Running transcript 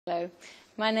Hello,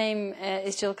 my name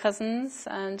is Jill Cousins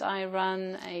and I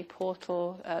run a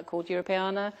portal called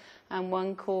Europeana and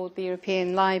one called the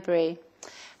European Library.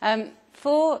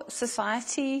 For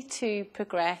society to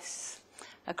progress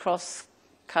across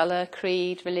colour,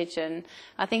 creed, religion,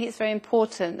 I think it's very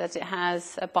important that it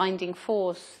has a binding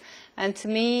force. And to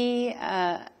me,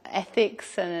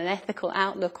 ethics and an ethical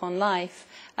outlook on life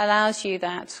allows you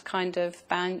that kind of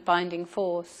binding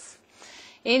force.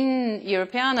 In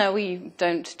Europeana, we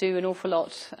don't do an awful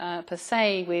lot per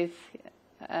se with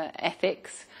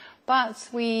ethics, but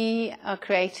we are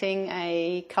creating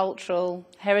a cultural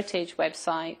heritage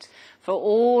website for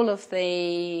all of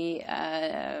the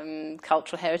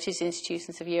cultural heritage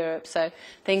institutions of Europe. So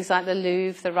things like the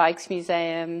Louvre, the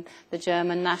Rijksmuseum, the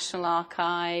German National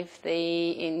Archive,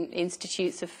 the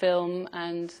institutes of film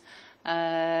and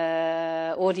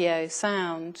audio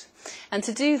sound. And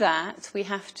to do that, we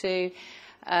have to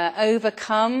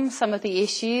overcome some of the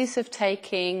issues of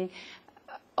taking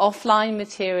offline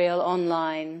material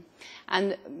online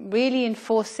and really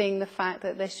enforcing the fact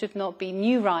that there should not be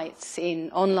new rights in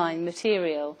online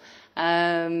material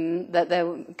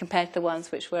compared to the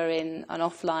ones which were in an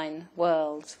offline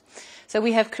world. So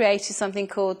we have created something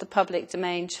called the Public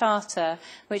Domain Charter,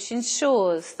 which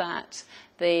ensures that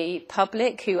the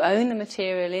public who own the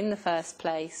material in the first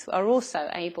place are also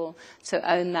able to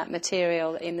own that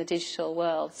material in the digital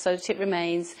world, so that it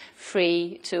remains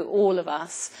free to all of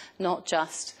us, not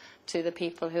just to the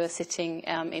people who are sitting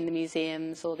in the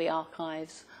museums or the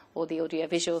archives or the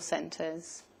audiovisual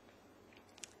centres.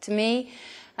 To me,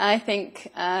 I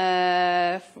think Europeana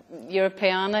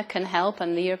can help,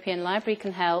 and the European Library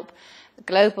can help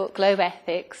Globe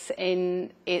Ethics in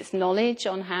its knowledge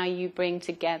on how you bring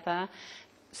together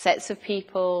sets of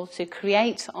people to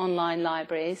create online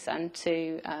libraries and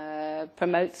to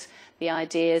promote the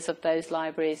ideas of those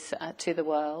libraries to the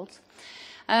world.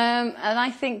 And I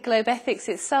think Globe Ethics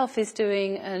itself is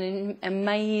doing an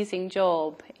amazing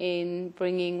job in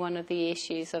bringing one of the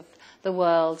issues of the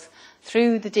world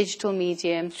through the digital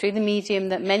medium, through the medium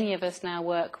that many of us now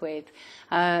work with,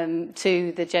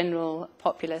 to the general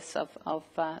populace of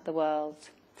the world.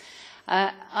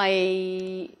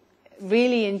 I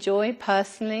really enjoy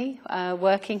personally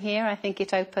working here. I think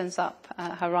it opens up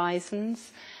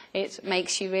horizons. It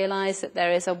makes you realise that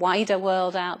there is a wider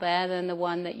world out there than the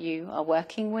one that you are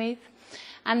working with,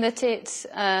 and that it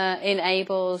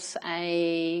enables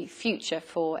a future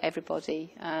for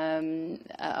everybody,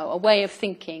 a way of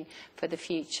thinking for the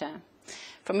future.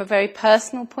 From a very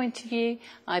personal point of view,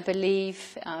 I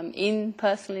believe in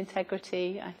personal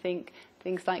integrity. I think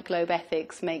things like Globe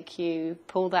Ethics make you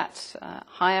pull that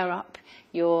higher up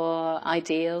your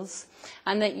ideals,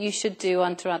 and that you should do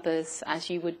unto others as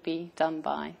you would be done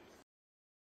by.